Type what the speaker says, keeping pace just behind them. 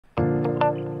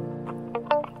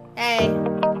Hey.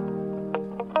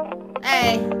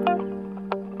 Hey.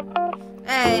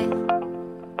 Hey.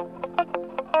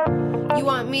 You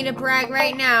want me to brag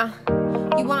right now?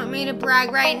 You want me to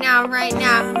brag right now, right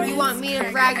now. You want me to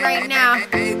brag right now.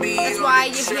 That's why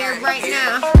you're here right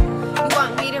now. You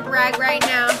want me to brag right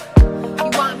now. You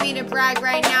want me to brag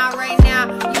right now, right now.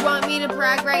 You want me to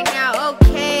brag right now.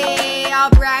 Okay,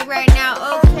 I'll brag right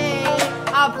now. Okay,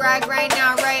 I'll brag right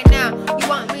now, right now. You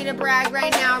want me to brag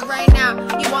right now, right now.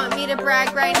 You want me to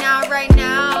brag right now, right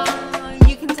now.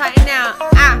 You can tighten out.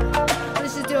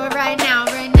 Let's just do it right now,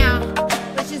 right now.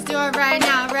 Let's just do it right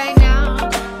now, right now.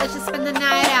 Let's just spend the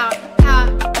night out.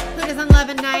 Who doesn't love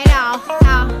a night out?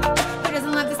 Who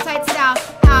doesn't love this tight style?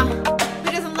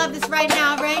 Who doesn't love this right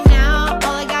now, right now?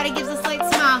 All I gotta give is a slight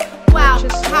smile. Wow,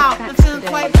 how I'm feeling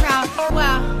quite proud.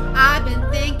 Wow, I've been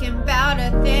thinking about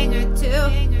a thing or two.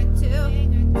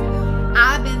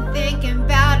 I've been thinking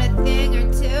about a thing or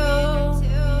two.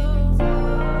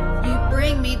 You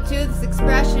bring me to this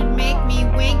expression, make me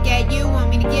wink at you. Want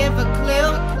me to give a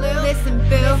clue? Listen,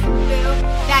 boo,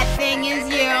 that thing is you.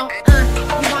 You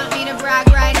want me to brag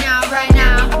right now, right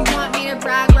now. You want me to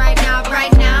brag right now,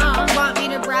 right now. You want me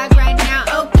to brag right now,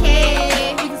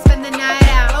 okay. You can spend the night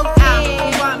out, okay.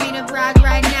 You want me to brag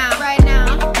right now, right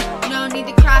now. No need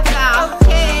to cry foul,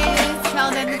 okay.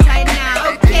 Tell them to tighten out,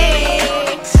 okay.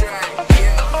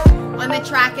 On the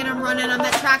track and I'm running, I'm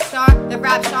that track star. The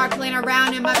rap star playing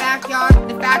around in my backyard.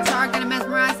 The facts are gonna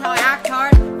mesmerize how I act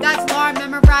hard. That's Laur,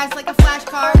 memorized like a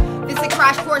flashcard. This a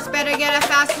crash course, better get a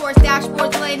fast course.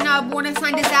 Dashboards laying up, warning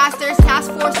sign disasters. Task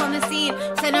force on the scene,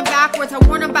 send them backwards. I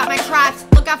warn them about my traps,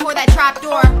 look out for that trap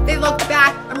door. They look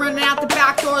back, I'm running out the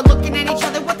back door. Looking at each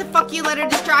other, what the fuck you let her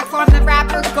distract from? The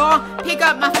rapper gone, pick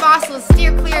up my fossils.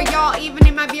 Steer clear y'all, even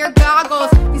in my beer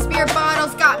goggles. These beer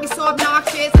bottles got me so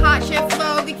obnoxious. Hot shit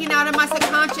flow, leaking out of my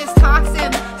subconscious.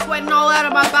 Toxin, sweating all out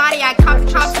of my body. I cop the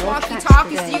cops, walkie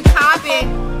talkies, so you cop it.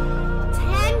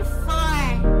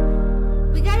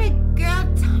 10-4. We got a girl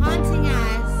taunting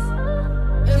us.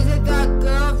 Is it that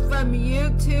girl from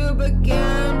YouTube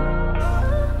again?